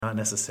not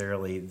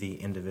necessarily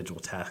the individual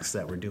tasks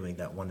that we're doing,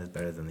 that one is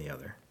better than the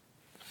other.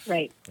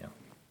 Right. Yeah.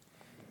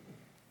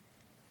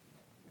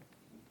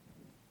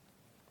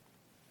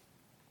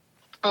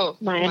 Oh,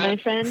 my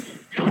friend.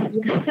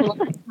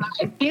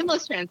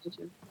 Seamless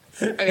transition.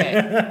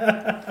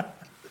 Okay.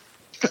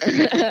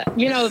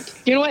 You know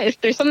what?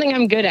 If there's something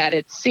I'm good at,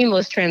 it's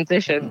seamless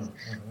transitions,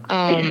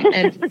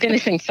 and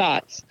finishing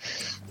thoughts.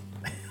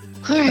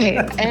 All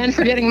right, and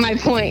forgetting my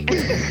point.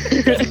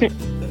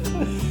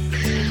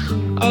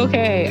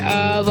 Okay.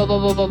 Blah, blah,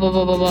 blah, blah, blah,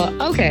 blah, blah,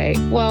 blah. Okay.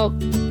 Well,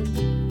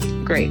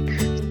 great.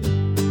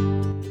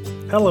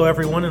 Hello,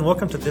 everyone, and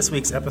welcome to this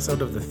week's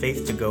episode of the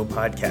Faith to Go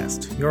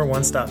podcast, your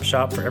one-stop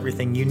shop for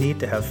everything you need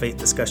to have faith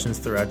discussions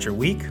throughout your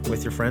week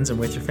with your friends and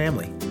with your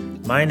family.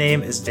 My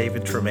name is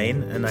David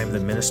Tremaine, and I'm the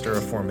Minister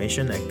of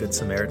Formation at Good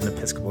Samaritan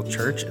Episcopal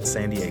Church in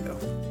San Diego.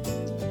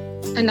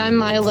 And I'm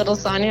Maya Little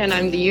Sonia, and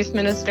I'm the Youth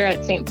Minister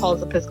at St.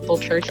 Paul's Episcopal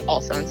Church,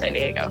 also in San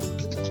Diego.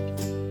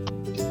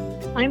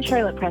 I'm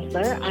Charlotte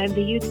Pressler. I'm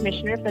the Youth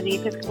Missioner for the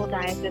Episcopal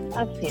Diocese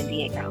of San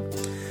Diego.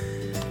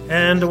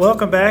 And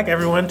welcome back,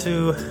 everyone,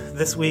 to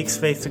this week's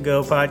Faith to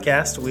Go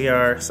podcast. We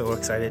are so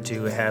excited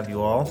to have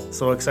you all.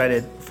 So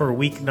excited for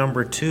week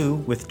number 2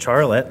 with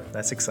Charlotte.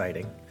 That's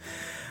exciting.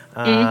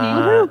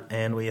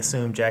 And we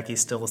assume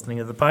Jackie's still listening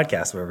to the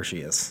podcast, wherever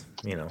she is,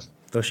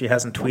 though she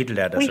hasn't tweeted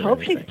at us. We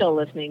hope she's still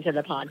listening to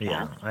the podcast.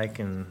 Yeah, I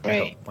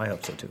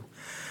hope so too.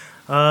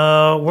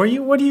 What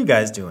are you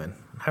guys doing?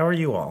 How are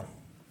you all?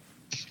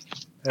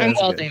 I'm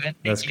well, David.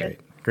 That's great.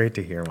 Great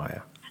to hear,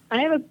 Maya.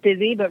 I have a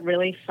busy but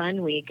really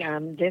fun week.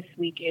 This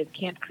week is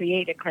Camp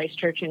Create at Christ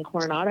Church in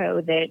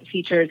Coronado that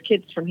features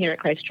kids from here at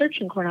Christ Church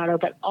in Coronado,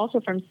 but also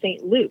from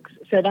St. Luke's.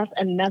 So that's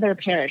another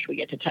parish we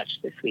get to touch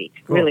this week.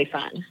 Cool. Really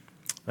fun.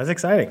 That's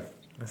exciting.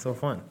 That's so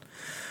fun.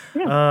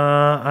 Yeah.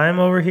 I'm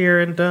over here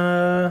in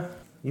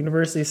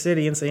University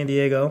City in San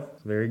Diego.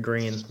 Very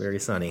green, very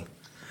sunny.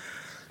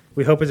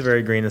 We hope it's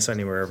very green and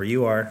sunny wherever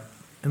you are,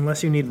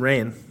 unless you need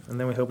rain,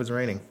 and then we hope it's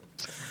raining.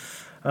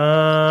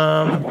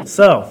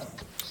 So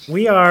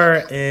we are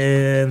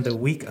in the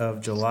week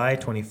of July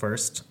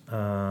 21st,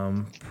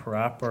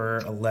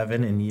 proper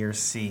 11 in year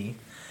C,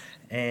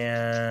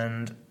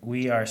 and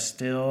we are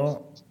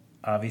still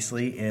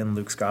obviously in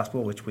Luke's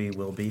Gospel, which we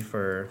will be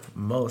for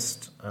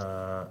most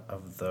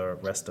of the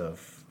rest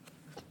of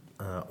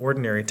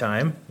ordinary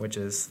time, which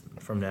is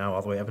from now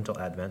all the way up until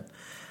Advent.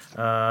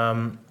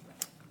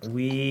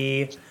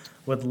 We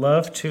would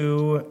love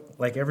to,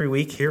 like every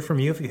week, hear from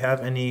you if you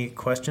have any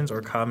questions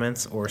or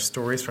comments or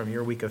stories from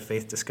your week of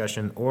faith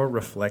discussion or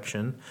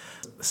reflection.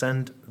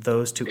 Send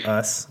those to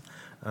us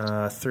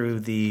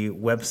through the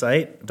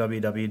website,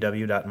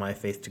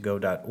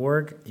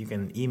 www.myfaithtogo.org. You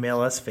can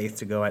email us,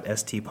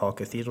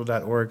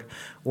 faithtogo@stpaulcathedral.org,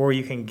 or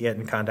you can get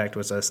in contact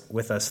with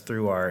us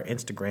through our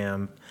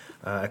Instagram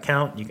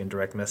account. You can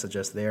direct message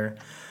us there.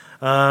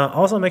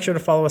 Also, make sure to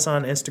follow us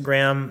on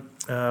Instagram.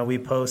 We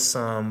post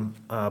some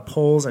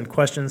polls and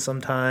questions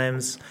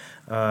sometimes,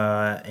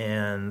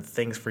 and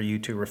things for you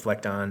to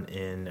reflect on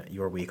in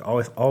your week,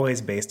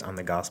 always based on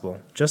the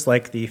gospel, just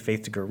like the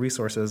Faith to Go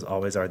resources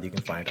always are that you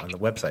can find on the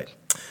website.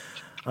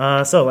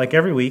 So like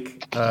every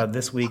week,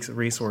 this week's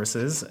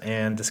resources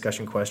and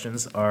discussion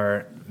questions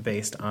are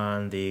based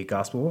on the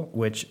gospel,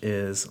 which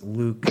is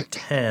Luke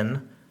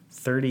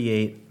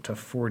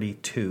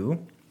 10:38-42.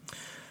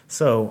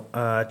 So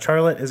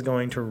Charlotte is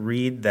going to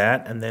read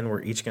that, and then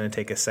we're each going to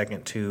take a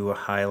second to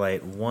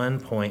highlight one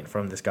point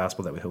from this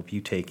gospel that we hope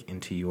you take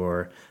into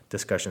your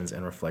discussions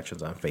and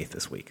reflections on faith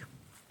this week.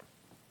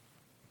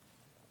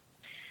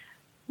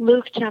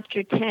 Luke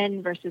chapter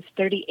 10, verses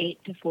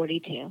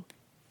 38-42.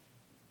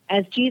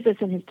 As Jesus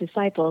and his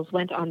disciples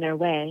went on their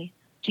way,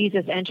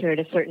 Jesus entered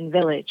a certain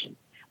village,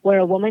 where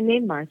a woman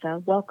named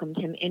Martha welcomed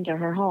him into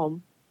her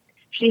home.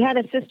 She had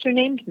a sister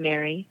named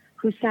Mary,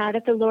 who sat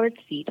at the Lord's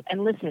feet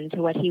and listened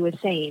to what he was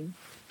saying.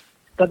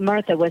 But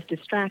Martha was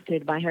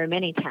distracted by her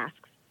many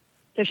tasks.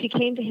 So she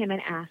came to him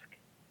and asked,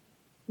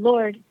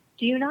 "Lord,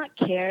 do you not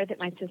care that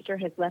my sister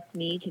has left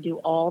me to do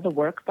all the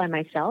work by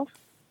myself?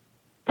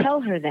 Tell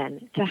her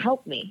then to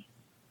help me."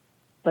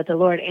 But the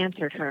Lord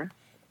answered her,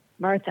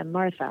 "Martha,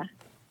 Martha,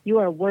 you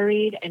are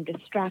worried and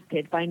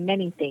distracted by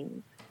many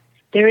things.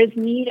 There is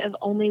need of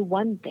only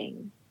one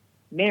thing.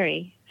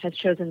 Mary has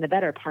chosen the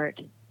better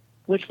part,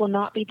 which will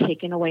not be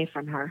taken away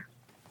from her."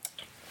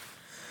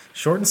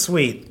 Short and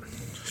sweet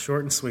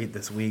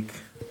this week.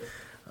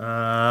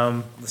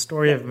 The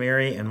story of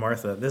Mary and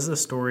Martha. This is a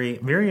story.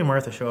 Mary and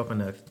Martha show up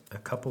in a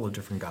couple of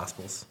different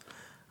Gospels.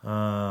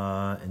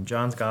 In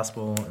John's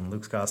Gospel and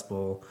Luke's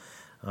Gospel.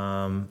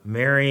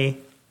 Mary,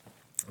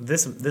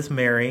 this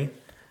Mary,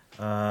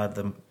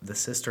 the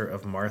sister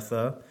of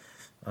Martha,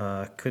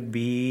 could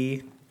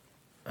be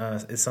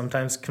is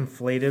sometimes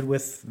conflated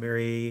with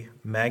Mary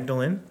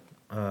Magdalene.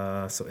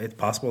 So it's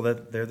possible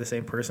that they're the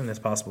same person. It's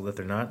possible that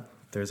they're not.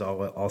 There's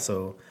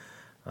also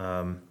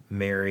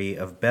Mary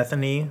of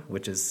Bethany,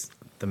 which is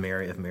the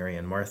Mary of Mary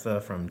and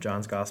Martha from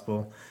John's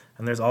Gospel.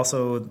 And there's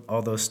also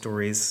all those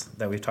stories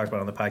that we've talked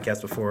about on the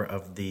podcast before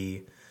of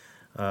the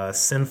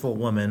sinful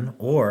woman,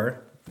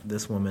 or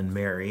this woman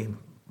Mary,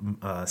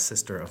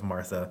 sister of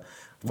Martha,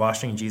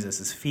 washing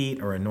Jesus'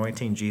 feet or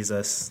anointing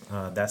Jesus.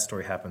 That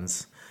story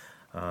happens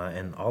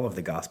in all of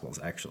the Gospels,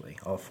 actually,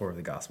 all 4 of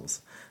the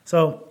Gospels.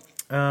 So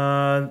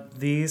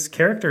these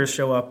characters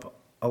show up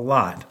a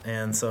lot,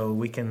 and so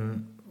we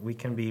can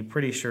be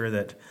pretty sure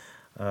that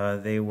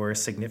they were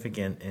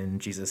significant in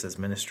Jesus'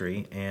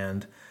 ministry.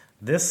 And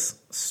this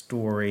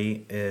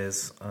story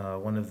is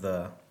one of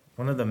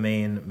the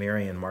main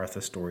Mary and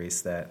Martha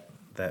stories that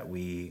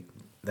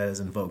is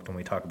invoked when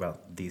we talk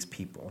about these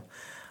people.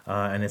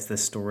 And it's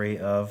this story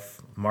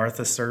of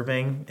Martha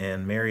serving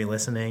and Mary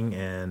listening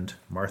and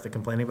Martha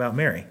complaining about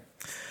Mary.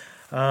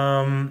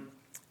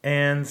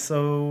 And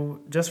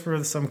so just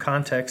for some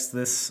context,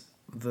 this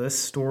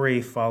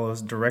story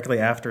follows directly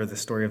after the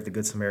story of the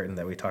Good Samaritan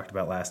that we talked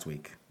about last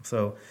week.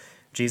 So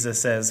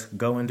Jesus says,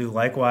 "Go and do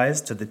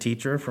likewise" to the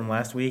teacher from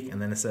last week. And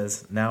then it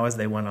says, "Now as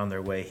they went on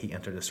their way, he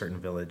entered a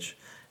certain village."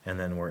 And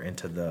then we're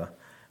into the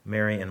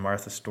Mary and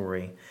Martha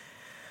story.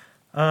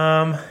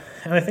 And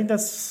I think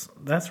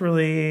that's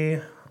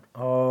really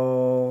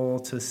all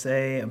to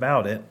say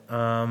about it.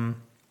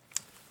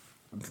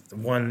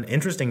 One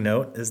interesting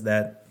note is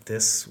that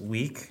this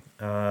week,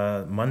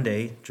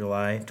 Monday,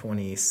 July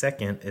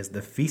 22nd, is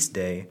the feast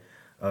day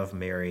of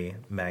Mary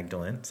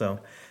Magdalene. So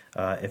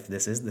if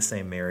this is the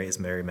same Mary as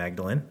Mary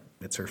Magdalene,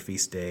 it's her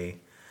feast day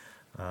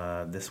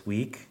this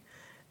week.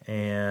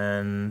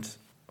 And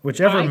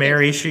whichever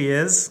Mary she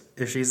is,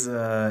 if she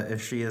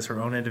is her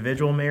own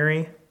individual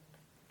Mary,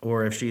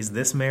 or if she's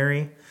this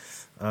Mary,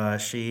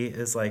 she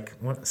is like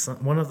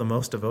one of the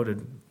most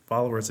devoted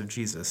followers of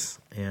Jesus,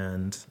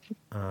 and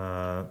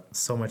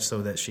so much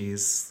so that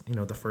she's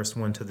the first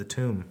one to the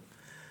tomb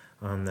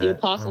on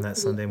that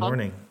Sunday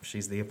morning.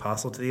 She's the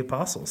apostle to the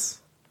apostles.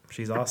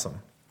 She's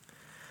awesome.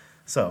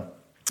 So,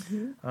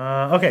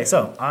 okay,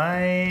 so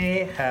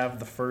I have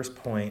the first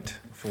point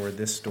for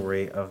this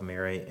story of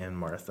Mary and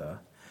Martha,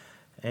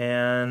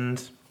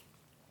 and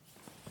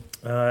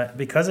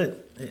because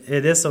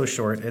it is so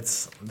short,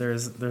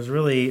 there's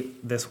really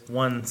this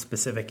one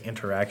specific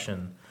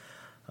interaction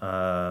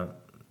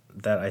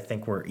that I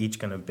think we're each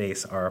going to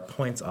base our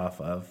points off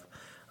of,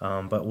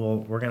 but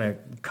we're going to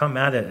come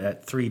at it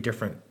at through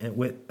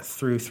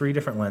three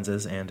different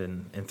lenses and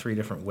in 3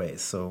 different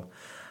ways. So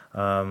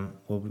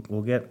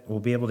we'll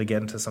be able to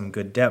get into some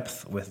good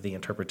depth with the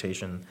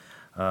interpretation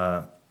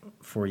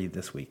for you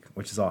this week,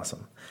 which is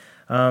awesome.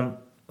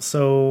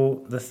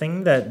 So the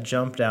thing that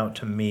jumped out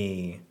to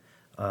me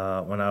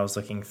when I was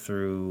looking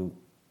through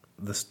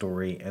the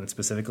story, and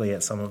specifically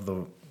at some of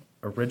the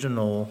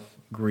original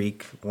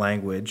Greek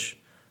language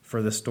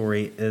for the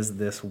story, is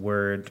this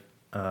word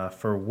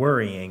for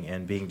worrying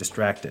and being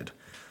distracted.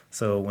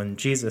 So when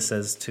Jesus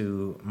says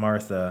to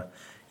Martha,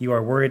 "You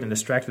are worried and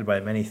distracted by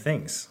many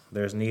things.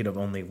 There's need of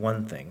only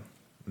one thing.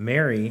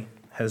 Mary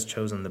has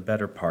chosen the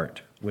better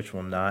part, which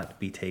will not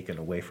be taken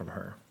away from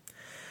her."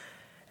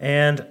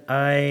 And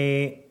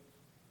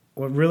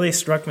what really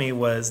struck me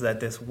was that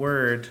this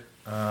word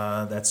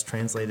that's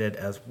translated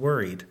as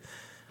worried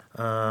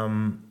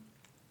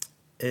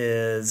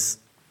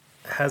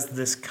has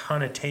this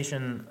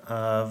connotation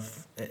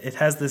of, it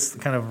has this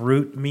kind of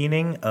root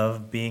meaning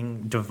of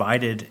being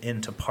divided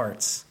into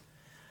parts,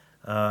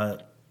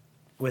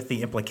 with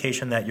the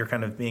implication that you're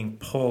kind of being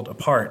pulled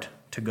apart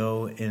to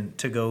go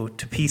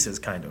to pieces,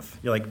 kind of.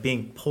 You're like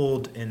being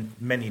pulled in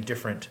many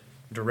different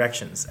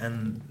directions,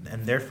 and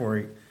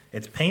therefore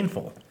it's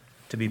painful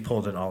to be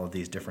pulled in all of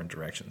these different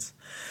directions.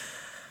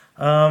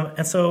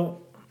 And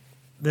so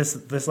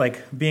this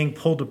like being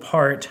pulled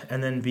apart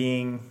and then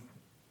being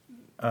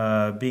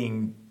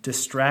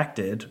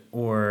distracted,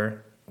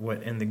 or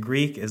what in the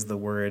Greek is the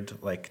word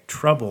like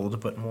troubled,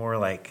 but more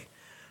like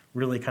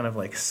really kind of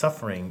like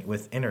suffering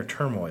with inner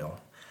turmoil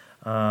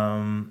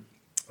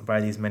by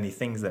these many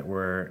things that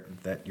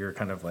you're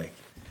kind of like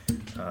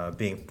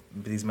being,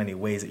 these many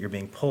ways that you're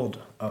being pulled,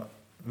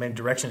 many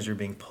directions you're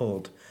being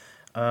pulled.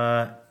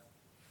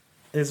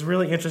 It's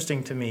really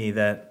interesting to me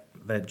that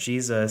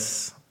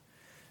Jesus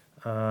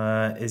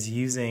is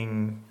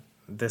using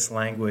this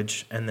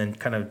language and then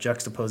kind of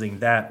juxtaposing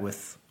that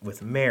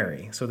with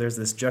Mary. So there's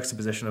this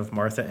juxtaposition of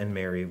Martha and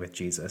Mary with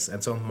Jesus.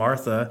 And so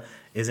Martha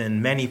is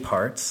in many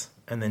parts,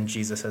 and then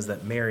Jesus says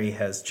that Mary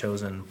has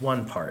chosen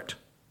one part.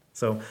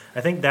 So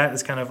I think that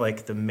is kind of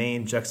like the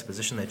main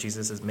juxtaposition that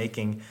Jesus is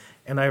making.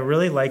 And I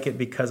really like it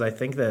because I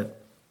think that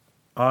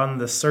on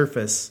the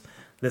surface,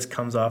 this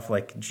comes off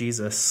like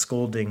Jesus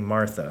scolding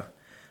Martha,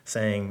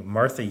 saying,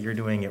 "Martha, you're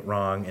doing it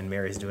wrong, and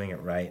Mary's doing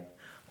it right."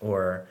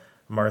 Or,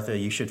 "Martha,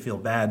 you should feel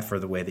bad for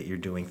the way that you're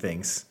doing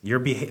things.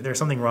 There's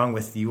something wrong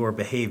with your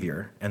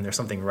behavior, and there's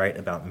something right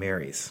about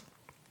Mary's."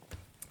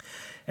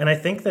 And I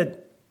think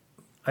that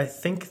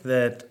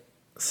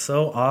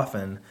so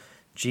often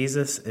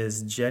Jesus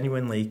is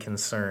genuinely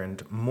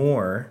concerned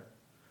more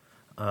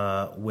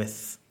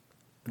with.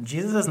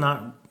 Jesus is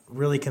not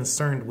really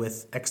concerned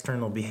with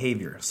external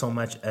behavior so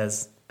much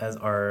as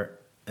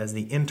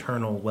the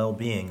internal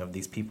well-being of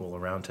these people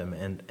around him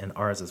and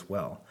ours as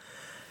well.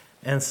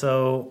 And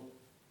so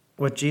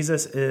what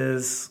Jesus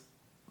is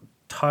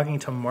talking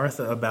to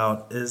Martha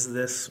about is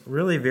this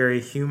really very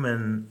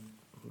human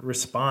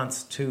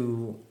response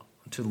to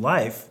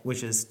life,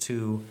 which is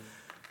to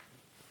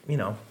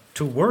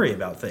worry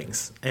about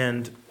things,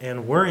 and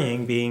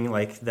worrying being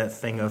like that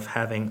thing of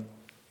having.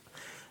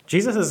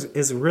 Jesus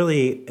is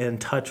really in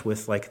touch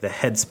with like the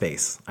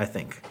headspace, I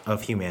think,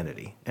 of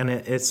humanity, and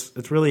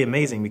it's really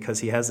amazing because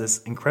he has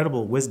this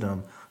incredible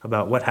wisdom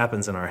about what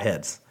happens in our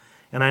heads.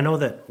 And I know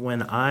that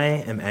when I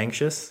am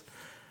anxious,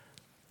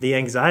 the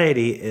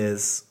anxiety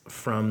is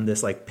from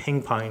this like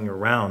ping-ponging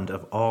around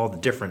of all the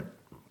different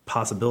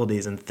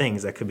possibilities and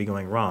things that could be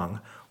going wrong,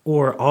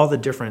 or all the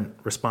different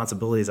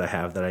responsibilities I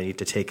have that I need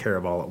to take care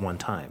of all at one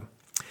time.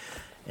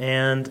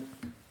 And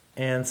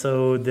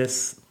so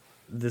this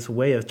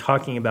way of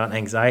talking about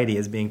anxiety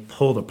as being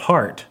pulled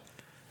apart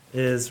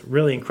is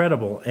really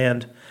incredible.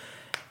 And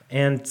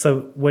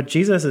so what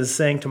Jesus is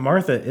saying to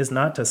Martha is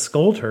not to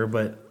scold her,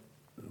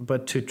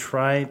 but to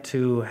try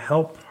to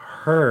help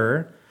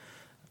her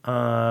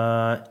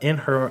in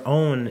her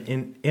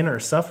own inner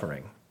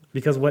suffering,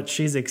 because what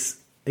she's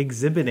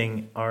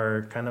exhibiting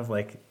are kind of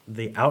like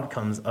the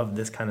outcomes of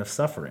this kind of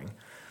suffering.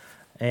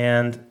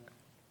 And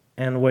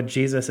what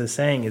Jesus is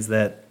saying is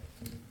that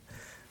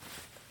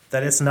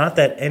it's not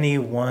that any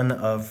one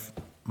of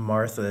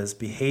Martha's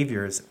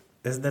behaviors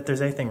is that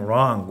there's anything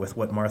wrong with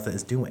what Martha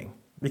is doing.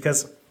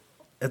 Because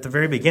at the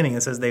very beginning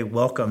it says they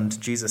welcomed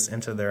Jesus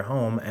into their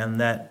home, and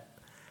that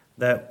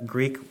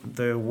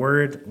the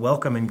word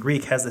welcome in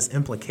Greek has this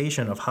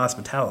implication of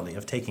hospitality,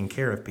 of taking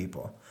care of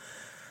people.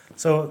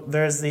 So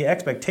there's the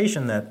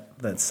expectation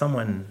that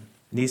someone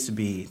needs to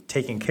be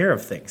taking care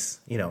of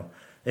things.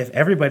 If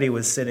everybody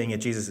was sitting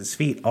at Jesus'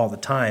 feet all the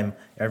time,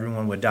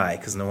 everyone would die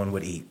because no one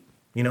would eat.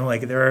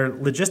 Like there are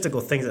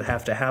logistical things that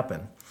have to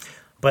happen.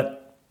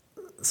 But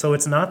so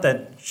it's not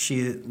that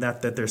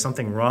that there's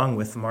something wrong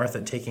with Martha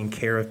taking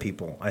care of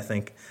people. I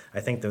think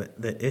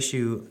the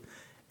issue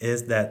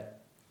is that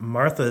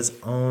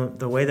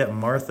the way that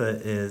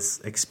Martha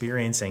is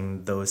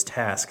experiencing those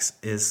tasks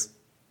is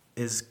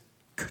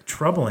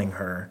troubling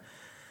her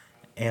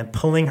and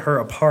pulling her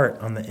apart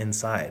on the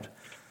inside.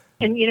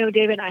 And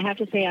David, I have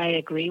to say I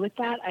agree with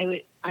that.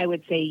 I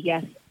would say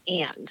yes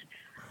and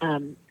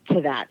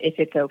to that, if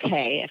it's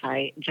okay if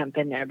I jump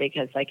in there,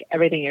 because like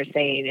everything you're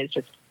saying is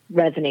just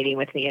resonating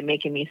with me and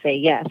making me say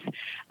yes.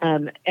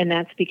 And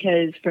that's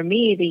because for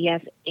me, the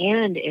yes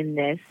and in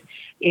this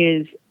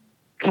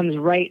comes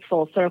right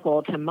full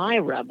circle to my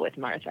rub with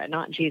Martha,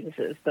 not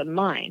Jesus's, but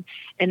mine.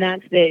 And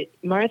that's that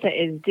Martha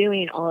is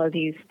doing all of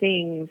these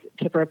things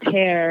to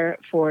prepare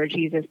for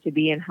Jesus to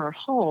be in her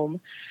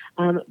home,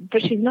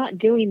 but she's not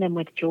doing them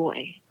with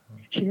joy.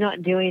 She's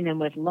not doing them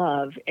with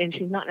love, and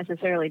she's not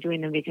necessarily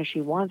doing them because she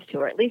wants to,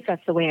 or at least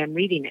that's the way I'm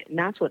reading it. And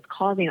that's what's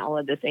causing all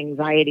of this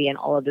anxiety and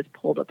all of this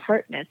pulled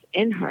apartness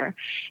in her,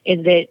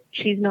 is that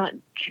she's not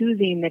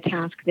choosing the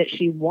task that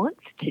she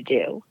wants to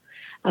do.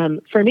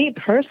 For me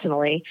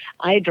personally,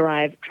 I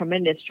derive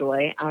tremendous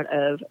joy out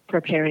of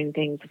preparing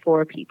things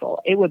for people.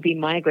 It would be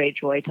my great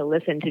joy to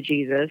listen to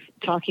Jesus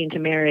talking to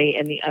Mary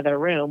in the other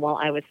room while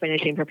I was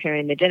finishing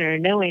preparing the dinner,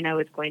 knowing I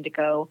was going to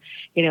go,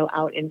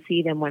 out and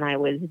see them when I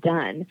was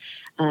done.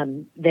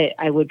 That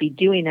I would be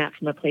doing that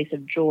from a place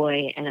of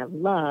joy and of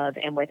love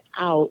and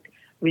without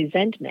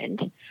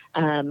resentment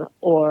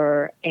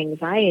or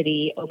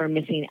anxiety over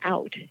missing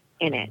out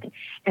in it.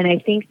 And I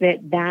think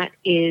that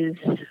is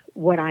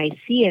what I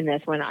see in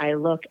this when I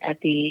look at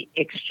the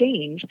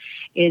exchange,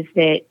 is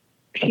that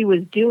she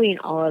was doing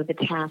all of the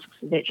tasks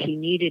that she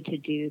needed to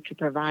do to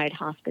provide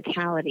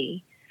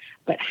hospitality,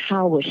 but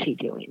how was she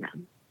doing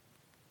them?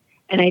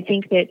 And I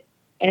think that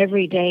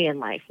every day in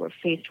life we're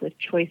faced with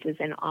choices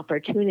and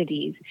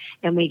opportunities,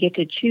 and we get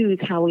to choose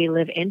how we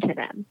live into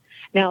them.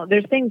 Now,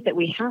 there's things that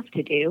we have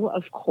to do,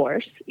 of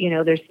course.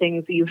 There's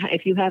things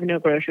if you have no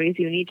groceries,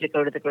 you need to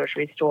go to the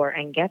grocery store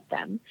and get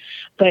them.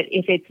 But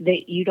if it's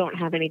that you don't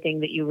have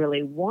anything that you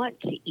really want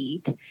to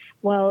eat,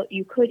 well,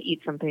 you could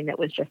eat something that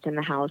was just in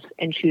the house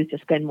and choose to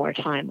spend more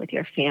time with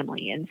your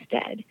family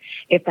instead,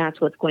 if that's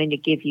what's going to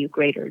give you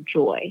greater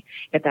joy,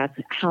 if that's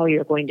how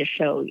you're going to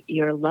show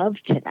your love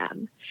to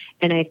them.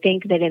 And I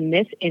think that in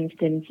this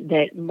instance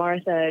that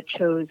Martha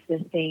chose the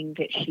thing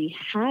that she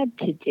had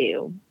to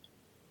do,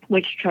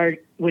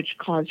 which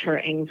caused her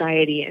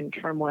anxiety and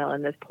turmoil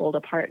and this pulled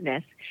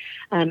apartness,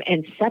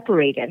 and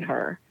separated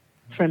her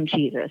from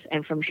Jesus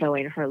and from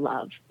showing her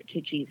love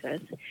to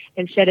Jesus,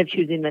 instead of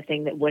choosing the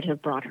thing that would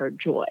have brought her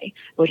joy,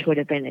 which would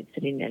have been it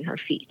sitting in her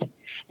feet.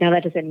 Now,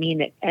 that doesn't mean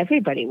that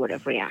everybody would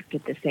have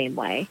reacted the same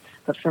way,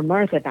 but for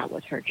Martha, that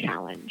was her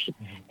challenge.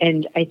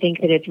 And I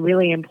think that it's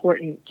really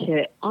important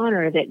to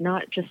honor that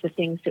not just the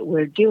things that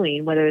we're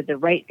doing, whether the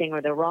right thing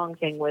or the wrong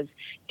thing was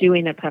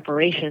doing the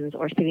preparations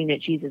or sitting at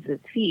Jesus'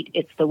 feet,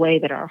 it's the way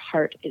that our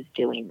heart is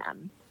doing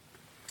them.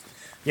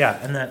 Yeah,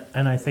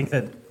 and I think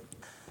that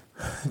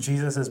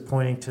Jesus is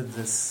pointing to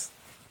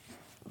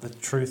the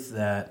truth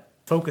that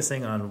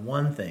focusing on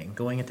one thing,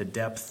 going into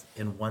depth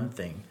in one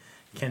thing,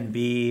 can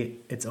be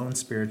its own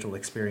spiritual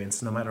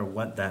experience, no matter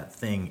what that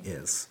thing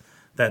is.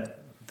 That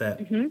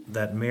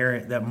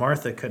that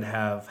Martha could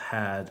have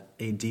had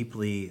a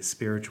deeply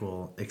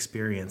spiritual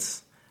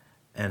experience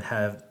and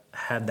have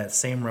had that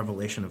same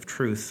revelation of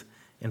truth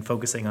in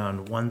focusing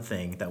on one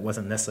thing that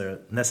wasn't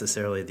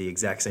necessarily the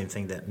exact same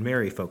thing that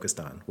Mary focused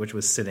on, which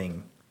was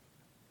sitting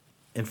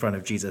in front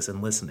of Jesus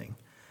and listening.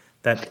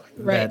 That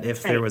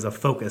if there was a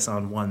focus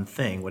on one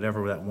thing,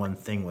 whatever that one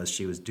thing was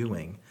she was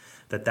doing,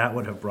 that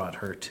would have brought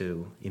her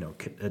to,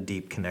 a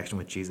deep connection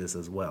with Jesus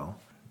as well.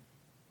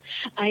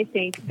 I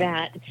think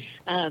that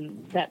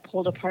that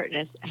pulled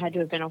apartness had to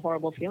have been a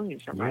horrible feeling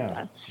for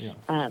Martha.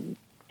 Yeah.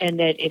 And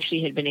that if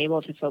she had been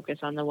able to focus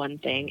on the one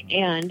thing,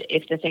 and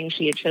if the thing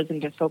she had chosen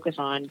to focus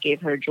on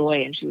gave her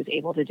joy and she was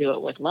able to do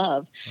it with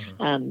love,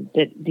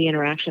 that the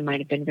interaction might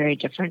have been very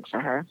different for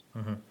her.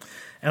 Mm-hmm.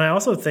 And I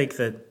also think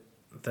that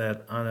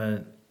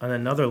on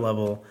another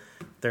level,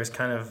 there's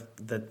kind of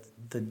that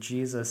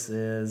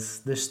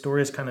this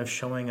story is kind of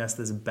showing us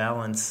this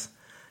balance.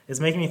 It's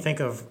making me think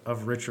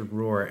of Richard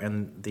Rohr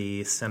and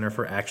the Center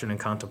for Action and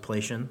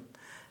Contemplation.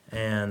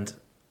 And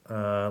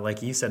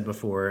like you said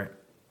before,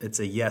 it's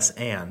a yes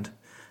and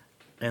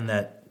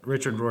that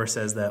Richard Rohr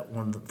says that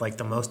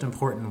the most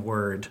important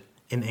word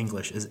in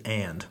English is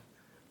and,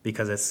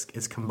 because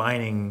it's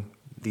combining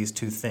these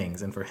two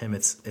things. And for him,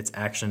 it's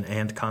action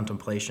and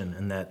contemplation,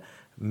 and that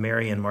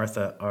Mary and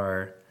Martha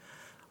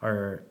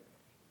are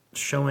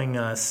showing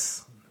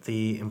us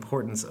the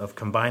importance of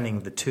combining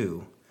the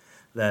two.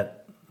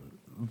 But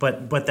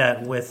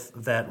that with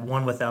that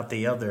one without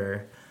the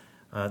other,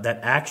 that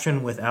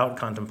action without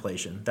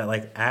contemplation,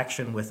 that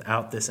action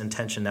without this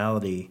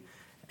intentionality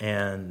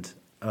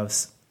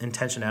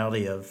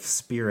of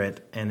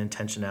spirit and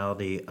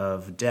intentionality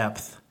of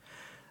depth,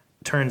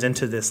 turns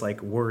into this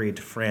worried,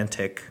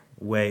 frantic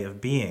way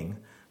of being,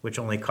 which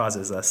only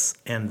causes us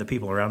and the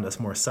people around us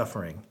more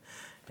suffering.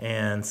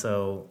 And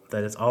so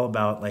that it's all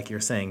about, like you're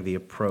saying, the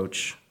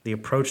approach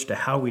to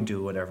how we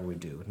do whatever we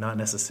do, not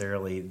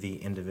necessarily the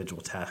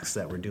individual tasks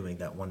that we're doing,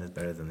 that one is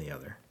better than the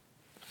other.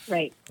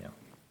 Right. Yeah.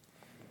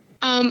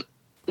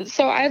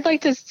 So I'd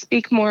like to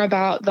speak more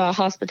about the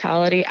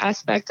hospitality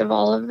aspect of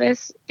all of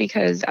this,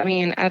 because,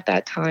 at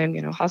that time,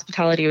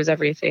 hospitality was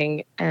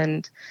everything.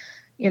 And,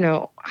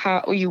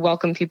 how you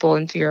welcome people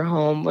into your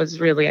home was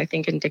really, I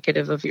think,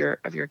 indicative of your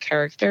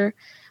character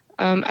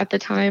at the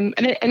time.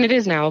 And it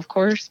is now, of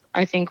course.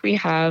 I think we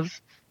have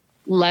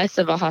less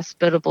of a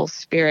hospitable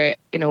spirit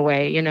in a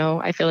way,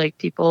 I feel like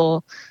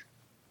people,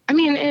 and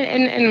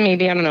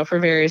maybe, I don't know, for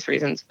various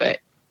reasons, but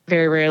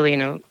very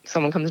rarely,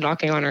 someone comes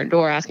knocking on our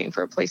door asking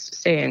for a place to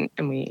stay,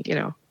 and we,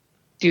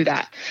 do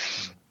that.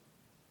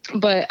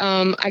 But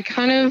I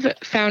kind of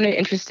found it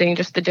interesting,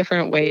 just the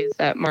different ways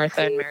that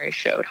Martha and Mary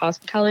showed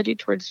hospitality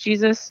towards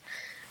Jesus,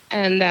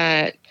 and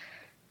that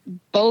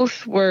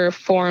both were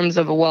forms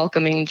of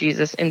welcoming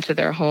Jesus into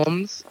their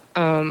homes.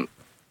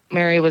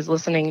 Mary was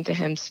listening to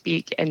him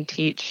speak and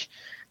teach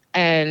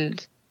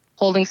and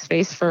holding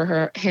space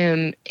for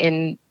him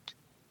in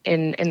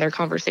their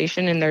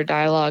conversation, in their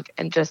dialogue,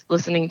 and just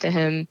listening to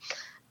him.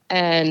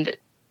 And,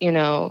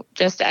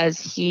 just as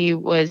he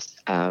was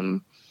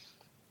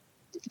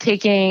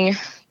taking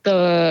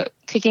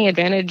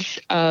advantage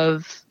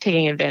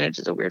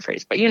is a weird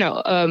phrase, but,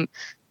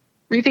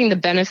 reaping the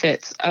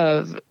benefits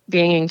of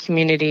being in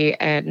community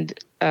and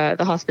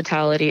the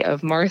hospitality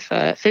of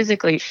Martha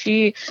physically,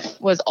 she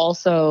was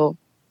also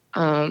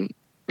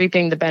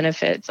reaping the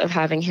benefits of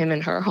having him in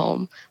her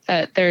home.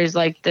 That there's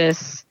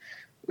this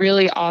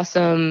really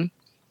awesome,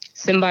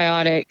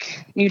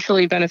 symbiotic,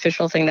 mutually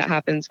beneficial thing that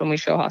happens when we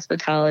show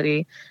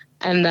hospitality,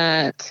 and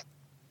that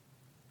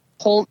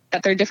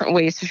there are different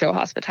ways to show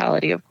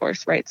hospitality, of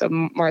course, right? So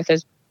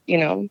Martha's,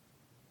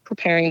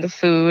 preparing the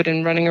food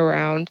and running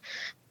around.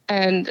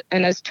 And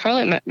as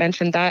Charlotte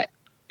mentioned, that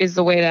is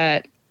the way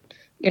that,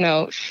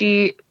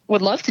 she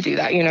would love to do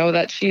that,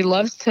 that she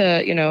loves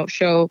to,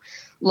 show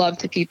love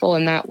to people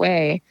in that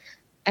way.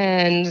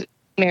 And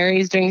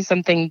Mary's doing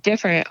something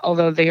different,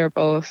 although they are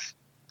both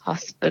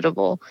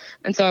hospitable.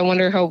 And so I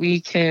wonder how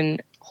we can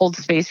hold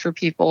space for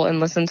people and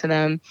listen to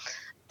them,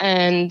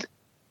 and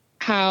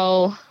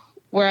how,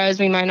 whereas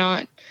we might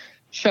not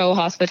show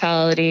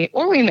hospitality,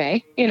 or we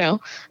may,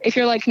 if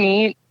you're like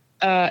me,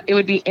 it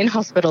would be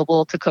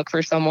inhospitable to cook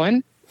for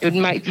someone. It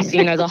might be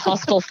seen as a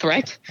hostile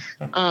threat.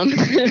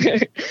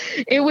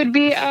 It would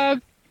be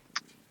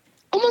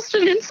almost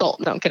an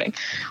insult. No, I'm kidding.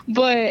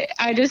 But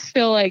I just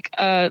feel like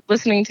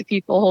listening to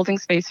people, holding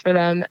space for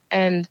them.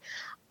 And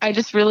I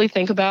just really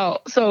think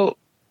about, so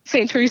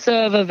St. Teresa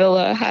of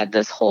Avila had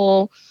this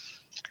whole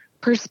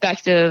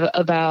perspective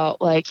about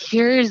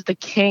here's the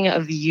king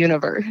of the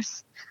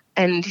universe,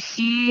 and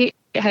he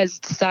has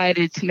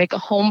decided to make a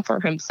home for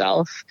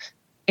himself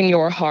in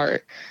your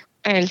heart.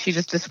 And she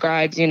just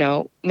describes,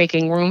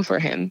 making room for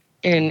him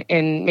in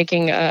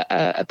making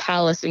a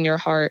palace in your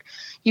heart.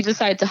 He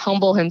decided to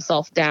humble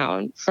himself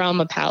down from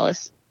a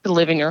palace to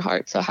live in your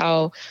heart. So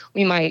how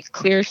we might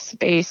clear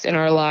space in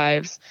our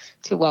lives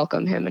to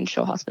welcome him and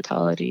show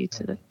hospitality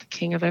to the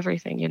king of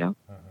everything,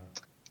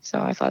 So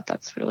I thought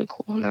that's really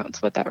cool. And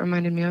that's what that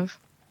reminded me of.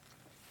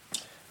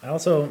 I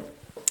also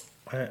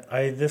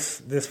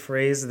This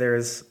phrase,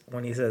 there's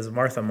when he says,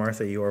 "Martha,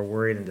 Martha, you are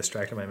worried and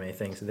distracted by many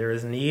things." There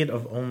is need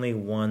of only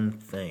one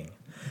thing,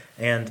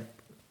 and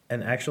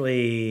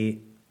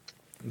actually,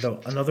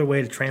 another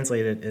way to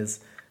translate it is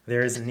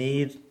there is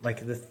need,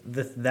 like the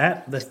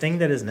thing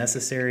that is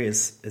necessary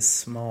is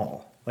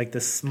small, like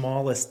the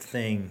smallest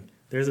thing.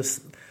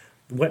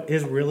 What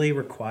is really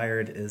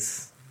required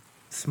is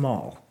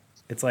small.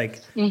 It's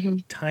like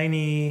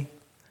tiny.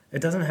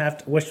 It doesn't have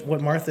to.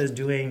 What Martha is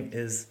doing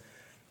is.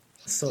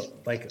 So,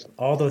 like,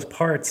 all those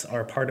parts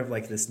are part of,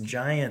 like, this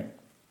giant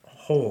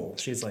whole.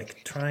 She's,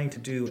 like, trying to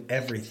do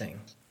everything.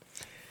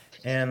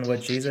 And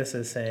what Jesus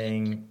is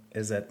saying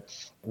is that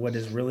what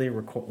is really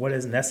what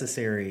is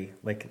necessary,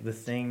 like, the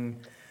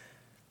thing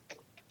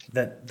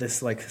that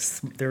this, like,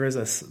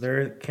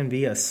 there can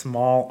be a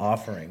small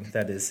offering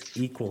that is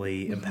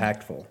equally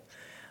impactful.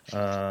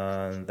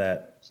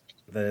 That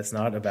it's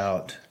not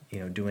about,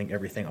 doing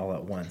everything all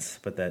at once,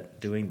 but that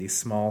doing these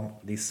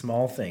small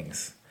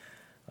things.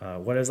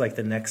 What is like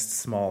the next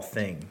small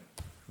thing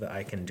that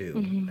I can do,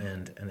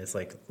 and it's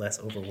like less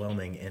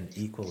overwhelming and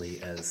equally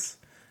as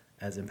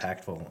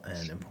impactful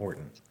and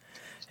important,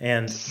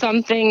 and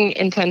something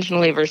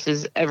intentionally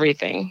versus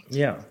everything.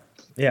 Yeah,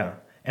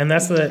 and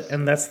that's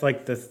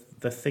like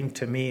the thing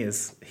to me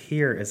is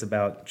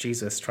about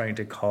Jesus trying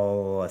to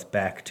call us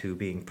back to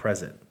being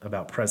present,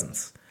 about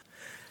presence.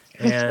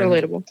 That's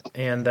relatable,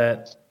 and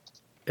that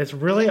it's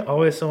really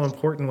always so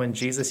important when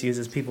Jesus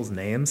uses people's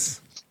names.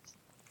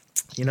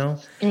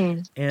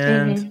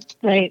 And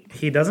right.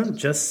 He doesn't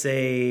just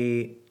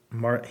say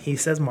he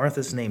says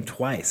Martha's name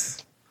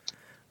twice.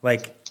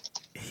 Like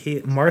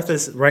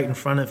Martha's right in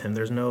front of him.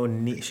 There's no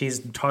need. She's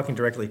talking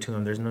directly to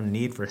him. There's no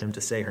need for him to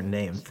say her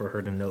name for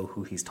her to know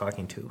who he's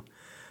talking to.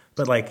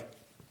 But like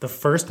the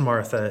first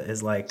Martha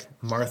is like,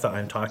 Martha,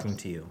 I'm talking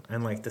to you.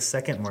 And like the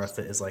second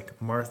Martha is like,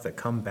 Martha,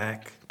 come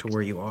back to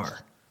where you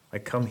are.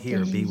 Like, come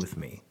here, be with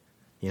me.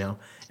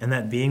 And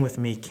that being with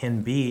me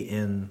can be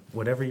in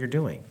whatever you're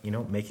doing,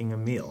 making a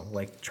meal,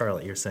 like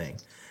Charlotte, you're saying.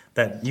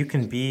 That you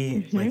can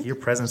be, like your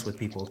presence with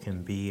people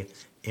can be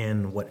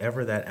in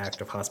whatever that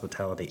act of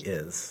hospitality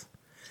is,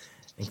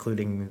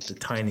 including the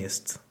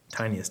tiniest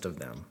of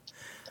them,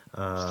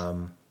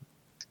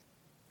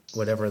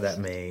 however that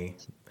may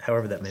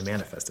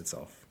manifest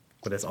itself.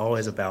 But it's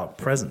always about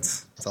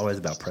presence.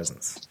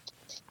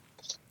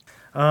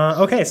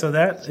 Okay, so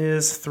that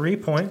is 3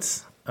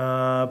 points.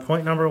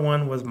 Point number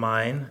 1 was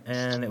mine,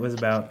 and it was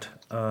about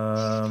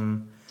a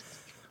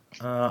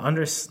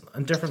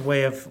different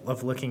way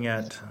of looking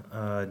at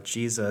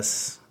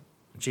Jesus's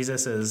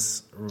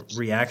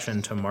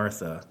reaction to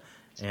Martha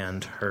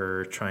and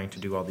her trying to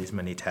do all these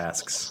many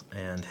tasks,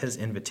 and his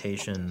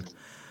invitation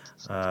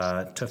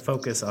to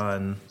focus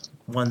on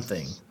one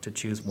thing, to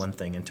choose one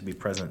thing, and to be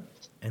present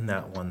in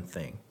that one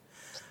thing.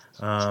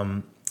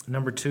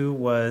 Number 2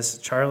 was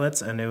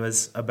Charlotte's, and it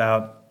was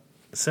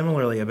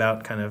similarly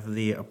about kind of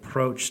the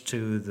approach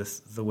to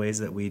the ways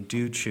that we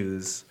do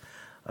choose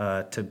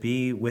to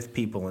be with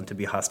people and to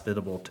be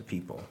hospitable to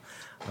people.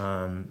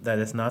 That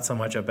it's not so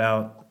much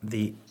about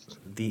the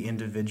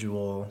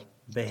individual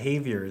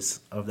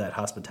behaviors of that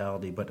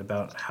hospitality, but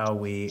about how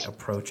we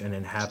approach and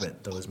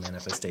inhabit those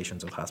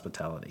manifestations of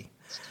hospitality.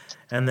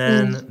 And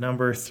then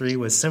number 3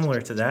 was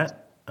similar to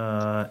that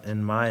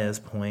in Maya's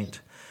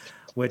point,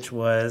 which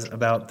was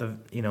about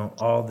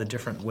all the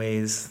different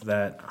ways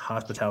that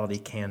hospitality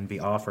can be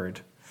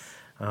offered,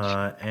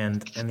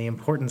 and the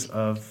importance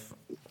of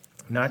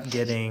not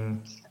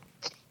getting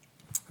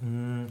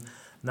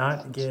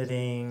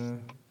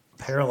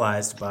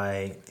paralyzed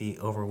by the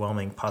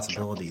overwhelming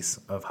possibilities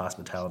of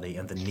hospitality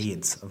and the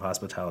needs of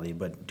hospitality,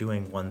 but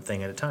doing one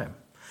thing at a time,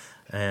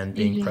 and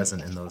being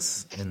present in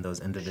those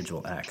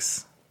individual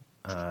acts,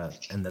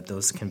 and that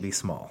those can be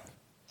small.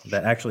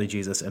 That actually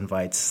Jesus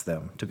invites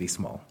them to be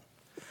small.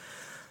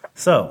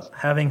 So,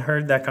 having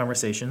heard that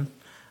conversation,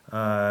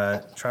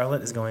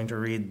 Charlotte is going to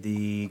read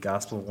the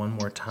gospel one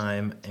more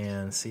time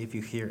and see if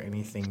you hear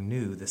anything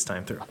new this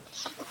time through.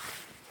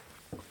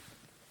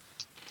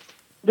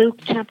 Luke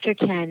chapter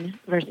 10,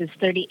 verses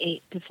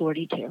 38 to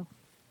 42.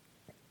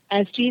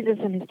 As Jesus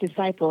and his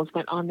disciples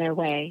went on their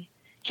way,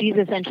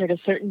 Jesus entered a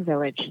certain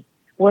village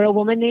where a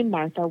woman named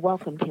Martha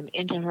welcomed him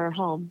into her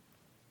home.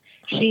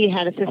 She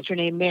had a sister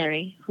named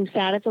Mary who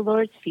sat at the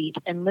Lord's feet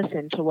and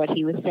listened to what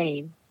he was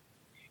saying.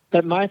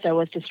 But Martha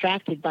was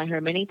distracted by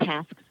her many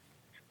tasks,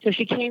 so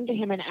she came to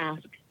him and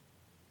asked,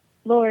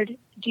 "Lord,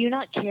 do you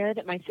not care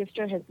that my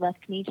sister has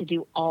left me to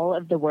do all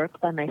of the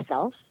work by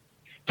myself?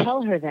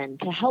 Tell her then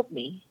to help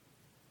me."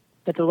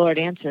 But the Lord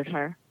answered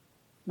her,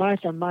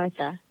 "Martha,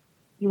 Martha,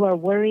 you are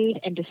worried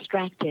and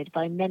distracted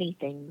by many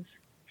things.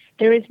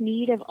 There is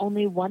need of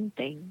only one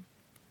thing.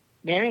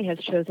 Mary has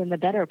chosen the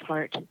better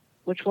part,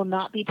 which will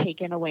not be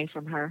taken away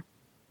from her."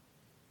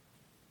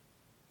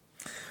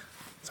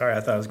 Sorry,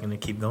 I thought I was going to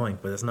keep going,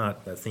 but it's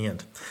not. That's the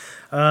end.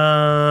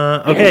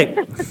 Okay.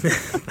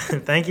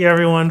 Thank you,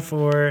 everyone,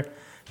 for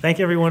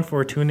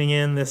tuning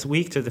in this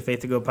week to the Faith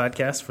to Go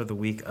podcast for the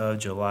week of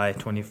July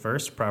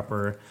 21st,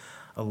 proper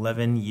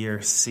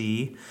 11-year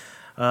C.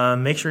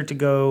 Make sure to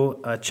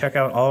go check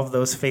out all of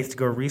those Faith to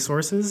Go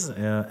resources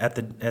at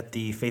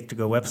the Faith to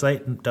Go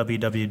website,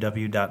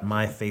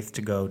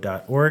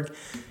 www.myfaithtogo.org.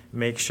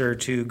 Make sure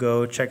to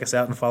go check us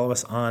out and follow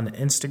us on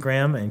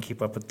Instagram and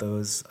keep up with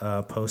those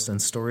posts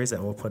and stories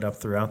that we'll put up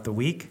throughout the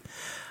week.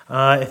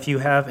 If you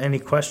have any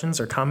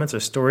questions or comments or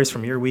stories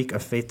from your week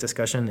of faith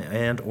discussion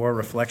and or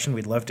reflection,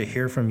 we'd love to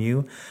hear from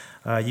you.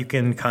 You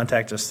can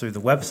contact us through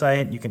the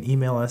website. You can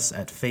email us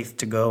at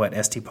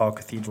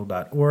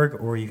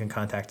faithtogo@stpaulcathedral.org, or you can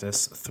contact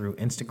us through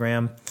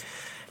Instagram.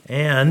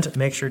 And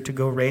make sure to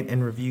go rate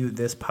and review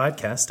this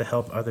podcast to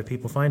help other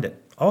people find it.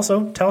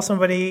 Also, tell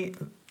somebody,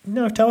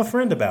 tell a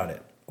friend about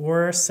it,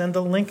 or send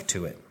a link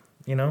to it.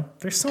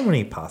 There's so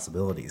many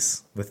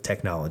possibilities with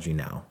technology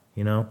now,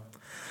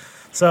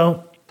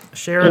 So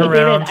share it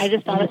around. David, I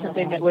just thought of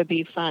something that would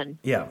be fun.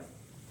 Yeah.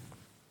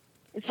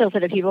 So for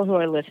the people who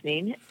are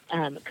listening,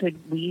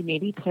 could we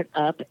maybe put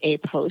up a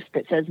post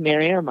that says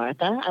Mary or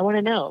Martha? I want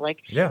to know,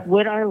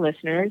 would our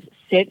listeners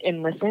sit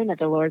and listen at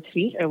the Lord's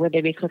feet, or would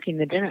they be cooking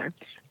the dinner?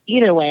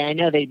 Either way, I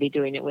know they'd be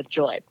doing it with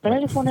joy, but I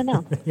just want to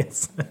know.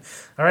 Yes.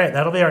 All right,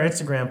 that'll be our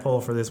Instagram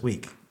poll for this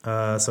week.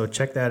 So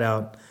check that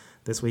out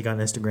this week on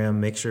Instagram.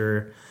 Make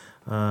sure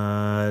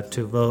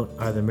to vote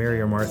either Mary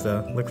or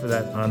Martha. Look for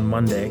that on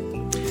Monday.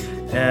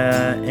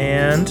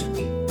 And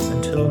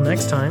until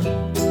next time,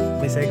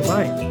 we say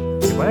goodbye.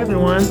 Goodbye,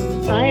 everyone.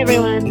 Bye,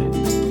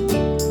 everyone.